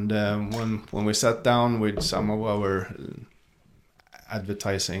 and when we sat down with some of our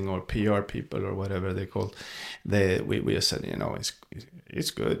advertising or PR people or whatever they called, we said,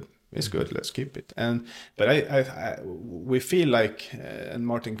 it's good. It's good. Let's keep it. But we feel like, and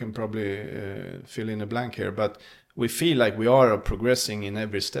Martin can probably fill in a blank here, but we feel like we are progressing in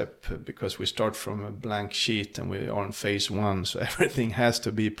every step, because we start from a blank sheet and we are on phase 1. So everything has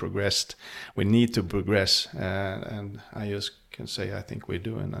to be progressed. We need to progress, and I just can say I think we're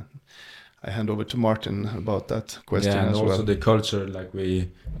doing that. I hand over to Martin about that question as well. And also the culture,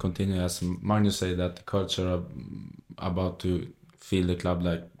 we continue, as Magnus said, that the culture about to feel the club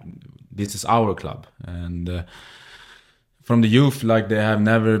like this is our club, and from the youth, like they have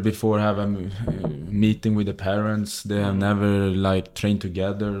never before have a meeting with the parents. They have never like trained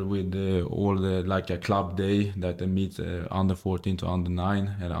together with all the like a club day that they meet under 14 to under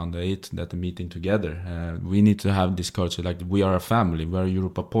 9 and under 8 that they're meeting together. We need to have this culture like we are a family. We are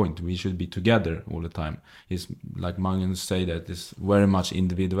Europa Point. We should be together all the time. It's like Magnus say that it's very much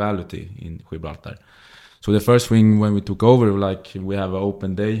individuality in Gibraltar. So the first thing when we took over, like we have an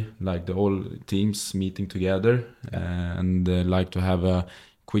open day, like the whole teams meeting together, and like to have a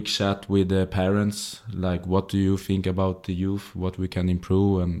quick chat with the parents, like what do you think about the youth, what we can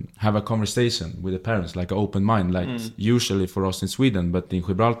improve, and have a conversation with the parents, like an open mind, like usually for us in Sweden, but in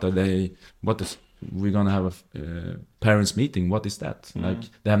Gibraltar, we're gonna have a parents meeting. What is that? Like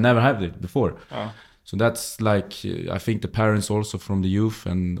they have never had it before. Oh. So that's like I think the parents also from the youth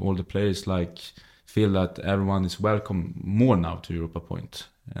and all the players like feel that everyone is welcome more now to Europa Point,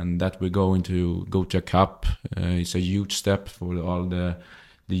 and that we're going to go to a cup. It's a huge step for all the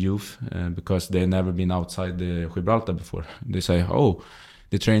youth because they've never been outside the Gibraltar before. They say, oh,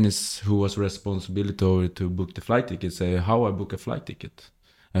 the trainers who was responsibility to book the flight ticket say, how I book a flight ticket?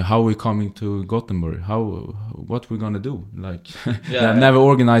 How we coming to Gothenburg? What we gonna do? Like they've never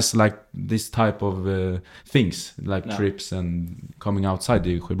organized like this type of things, like trips and coming outside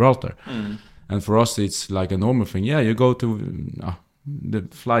the Gibraltar. And for us, it's like a normal thing. Yeah, you go to the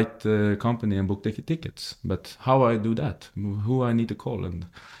flight company and book the tickets. But how I do that? Who I need to call? And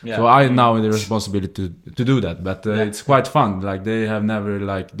so I now have the responsibility to do that. But it's quite fun. Like they have never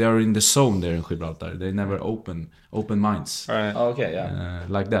they're in the zone there in Gibraltar. They never open minds. Right. Okay.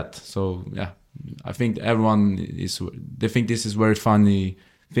 Like that. So yeah, I think everyone they think this is very funny.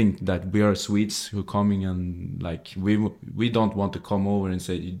 Think that we are Swedes who coming and like we don't want to come over and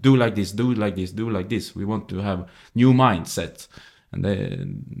say do like this, do like this, do like this. We want to have new mindset, and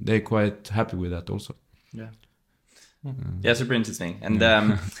they're quite happy with that also. Yeah, super interesting. And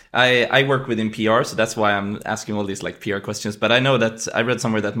I work within PR, so that's why I'm asking all these like PR questions. But I know that I read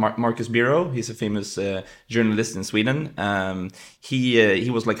somewhere that Marcus Biro, he's a famous journalist in Sweden. He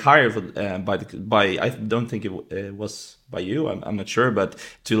was like hired by I don't think it was by you, I'm not sure, but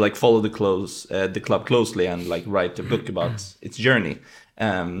to like follow the club closely and like write a book about its journey.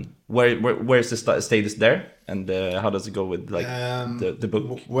 Where's the status there, and how does it go with like the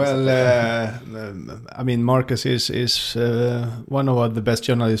book? Well, I mean, Marcus is one of the best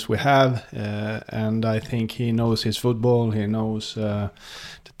journalists we have, and I think he knows his football. He knows the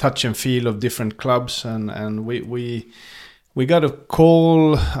touch and feel of different clubs, and we got a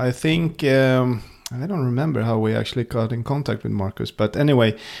call. I think. I don't remember how we actually got in contact with Marcus, but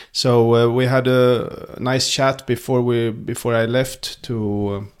anyway, so we had a nice chat before I left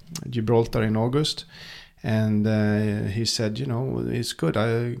to Gibraltar in August, and he said, it's good.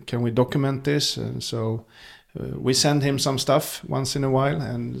 Can we document this? And so we send him some stuff once in a while,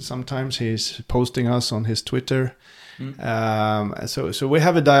 and sometimes he's posting us on his Twitter. So we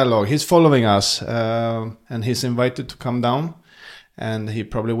have a dialogue. He's following us, and he's invited to come down. And he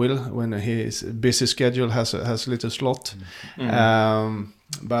probably will when his busy schedule has a little slot.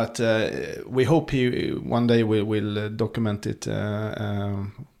 But we hope he one day will document it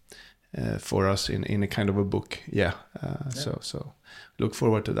for us in a kind of a book. So look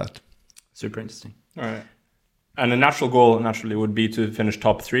forward to that. Super interesting. All right. And a natural goal naturally would be to finish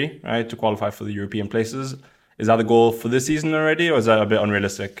top 3, right? To qualify for the European places. Is that the goal for this season already, or is that a bit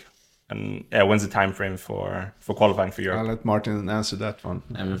unrealistic? And when's the time frame for qualifying for Europe? I'll let Martin answer that one.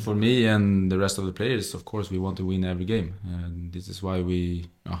 And for me and the rest of the players, of course, we want to win every game. And this is why we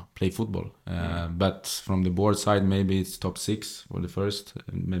play football. But from the board side, maybe it's top 6 for the first.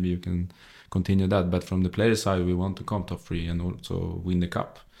 And maybe you can continue that. But from the player side, we want to come top 3 and also win the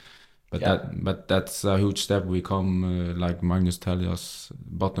cup. But that's a huge step. We come, like Magnus tells us,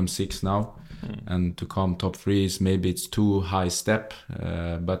 bottom 6 now. And to come top 3 is maybe it's too high step.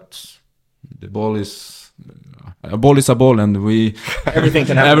 But the ball is a ball, and we everything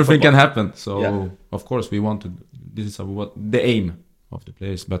can happen. Everything can happen. So of course we want to. This is what the aim of the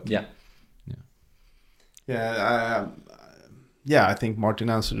players. But I think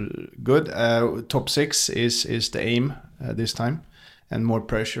Martin answered good. Top 6 is the aim this time, and more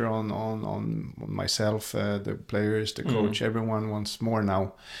pressure on myself, the players, the coach. Everyone wants more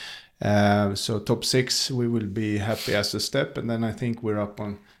now. So top 6, we will be happy as a step, and then I think we're up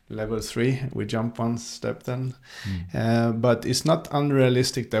on level 3. We jump one step then, but it's not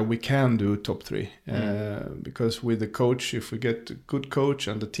unrealistic that we can do top 3 because with the coach, if we get a good coach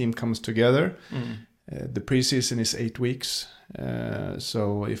and the team comes together, the preseason is 8 weeks.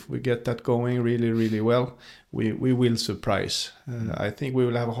 So if we get that going really, really well, we will surprise. I think we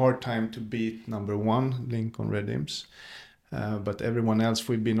will have a hard time to beat number 1, Lincoln Red Imps. But everyone else,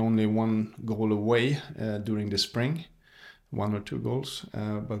 we've been only 1 goal away during the spring, 1 or 2 goals.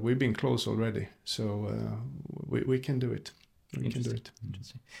 But we've been close already, so we can do it. We can do it.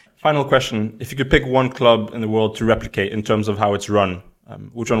 Final question: if you could pick one club in the world to replicate in terms of how it's run,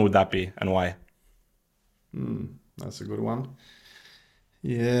 which one would that be, and why? That's a good one.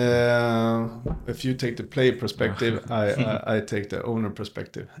 Yeah, if you take the player perspective, I take the owner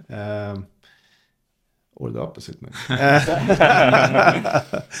perspective, or the opposite.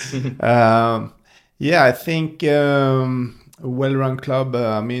 Yeah, I think a well-run club.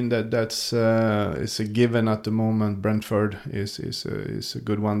 I mean that's it's a given at the moment. Brentford is a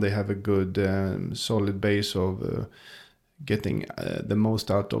good one. They have a good solid base of getting the most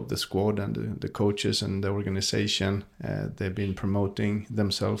out of the squad and the coaches and the organization. They've been promoting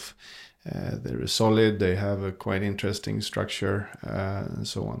themselves. They're solid. They have a quite interesting structure and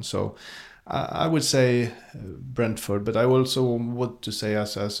so on. So I would say Brentford, but I also want to say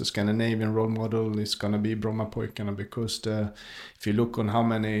as a Scandinavian role model, it's going to be Brommapojkarna, because if you look on how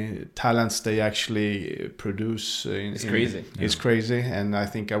many talents they actually produce, it's crazy. It's crazy, and I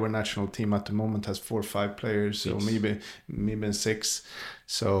think our national team at the moment has 4 or 5 players, or maybe 6.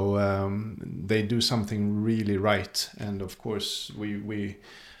 So they do something really right, and of course we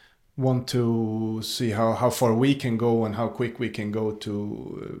want to see how far we can go and how quick we can go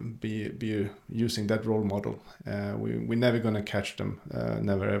to be using that role model. We're never going to catch them,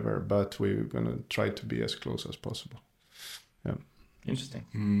 never ever, but we're going to try to be as close as possible. Yeah. Interesting.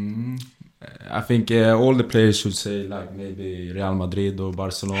 I think all the players should say like maybe Real Madrid or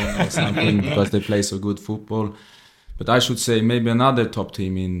Barcelona or something because they play so good football. But I should say maybe another top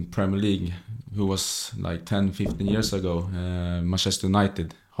team in Premier League who was like 10-15 years ago, Manchester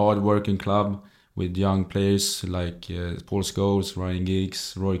United. Hard-working club with young players like Paul Scholes, Ryan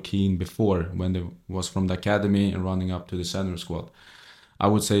Giggs, Roy Keane before, when they was from the academy and running up to the senior squad. I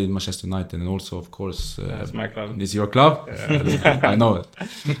would say Manchester United, and also of course that's my club. It's your club. Yeah. I know it.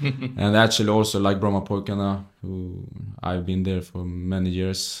 And actually also like Brommapojkarna, who I've been there for many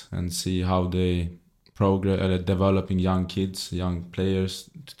years, and see how they developing young kids, young players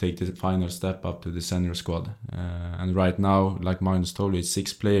to take the final step up to the senior squad. And right now, like Magnus told you, it's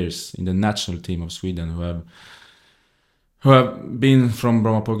 6 players in the national team of Sweden who have been from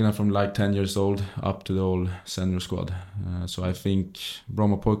Brommapojkarna from like 10 years old up to the whole senior squad. So I think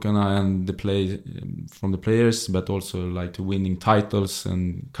Brommapojkarna and the play from the players, but also like to winning titles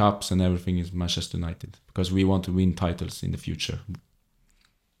and cups and everything is Manchester United, because we want to win titles in the future.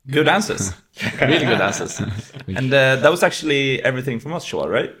 Good answers. Really good answers. And that was actually everything from us, Joel,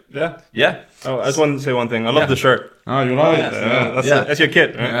 right? Yeah. Yeah. Oh, I just wanted to say one thing. I love the shirt. Oh, you like it? That's your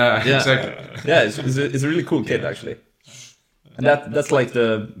kit. Right? Yeah, exactly. Yeah, it's a really cool kit, actually. And that's like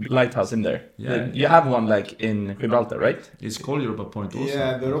the lighthouse in there. Yeah. You have one like in Gibraltar, right? It's called Europa Point also.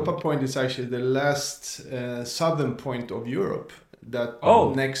 Yeah, the Europa Point is actually the last southern point of Europe. That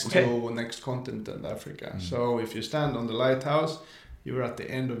next continent and Africa. So if you stand on the lighthouse, you're at the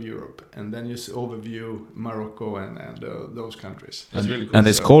end of Europe, and then you overview Morocco and those countries. That's really cool. And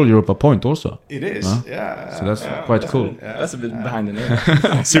it's called Europa Point also. It is, yeah. So that's quite cool. Yeah. That's a bit behind the name.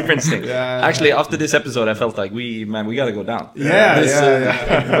 Super interesting. Yeah. Actually, after this episode, I felt like we gotta go down. Yeah.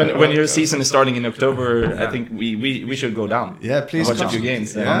 When your season is starting in October, I think we should go down. Yeah, please watch come. a few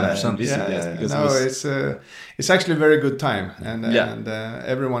games. It's actually a very good time, and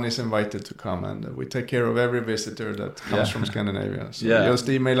everyone is invited to come, and we take care of every visitor that comes from Scandinavia. So just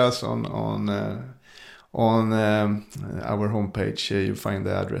email us on our homepage. You find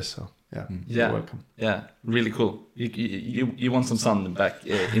the address. So you're welcome. Yeah, really cool. You want some sun back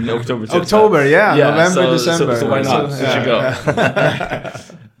in October too? October, November, December. So why not? We should go.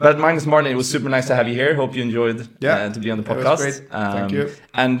 But Magnus, Martin, it was super nice to have you here. Hope you enjoyed to be on the podcast. It was great. Thank you.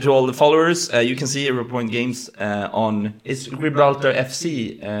 And to all the followers, you can see Europa Point Games on Gibraltar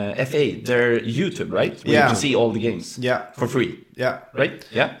FC FA, their YouTube, right? Where you can see all the games for free. Yeah. Right?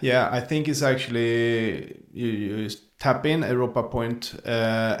 Yeah? Yeah, I think it's actually, you tap in Europa Point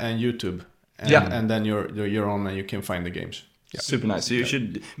and YouTube. And then you're on and you can find the games. Yeah. Super nice. So you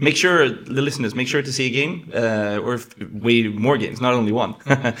should make sure, the listeners, make sure to see a game or way more games, not only one.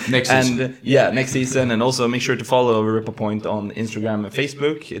 Next season. Next season. And also make sure to follow Europa Point on Instagram and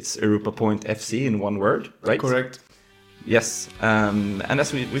Facebook. It's Europa Point FC in one word, right? Correct. Yes. And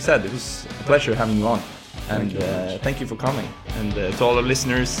as we said, it was a pleasure having you on. And thank you for coming. And to all our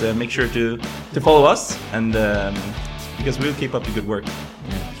listeners, make sure to follow us, and because we'll keep up the good work.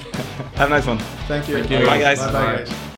 Have a nice one. Thank you. Bye, guys. Bye, guys.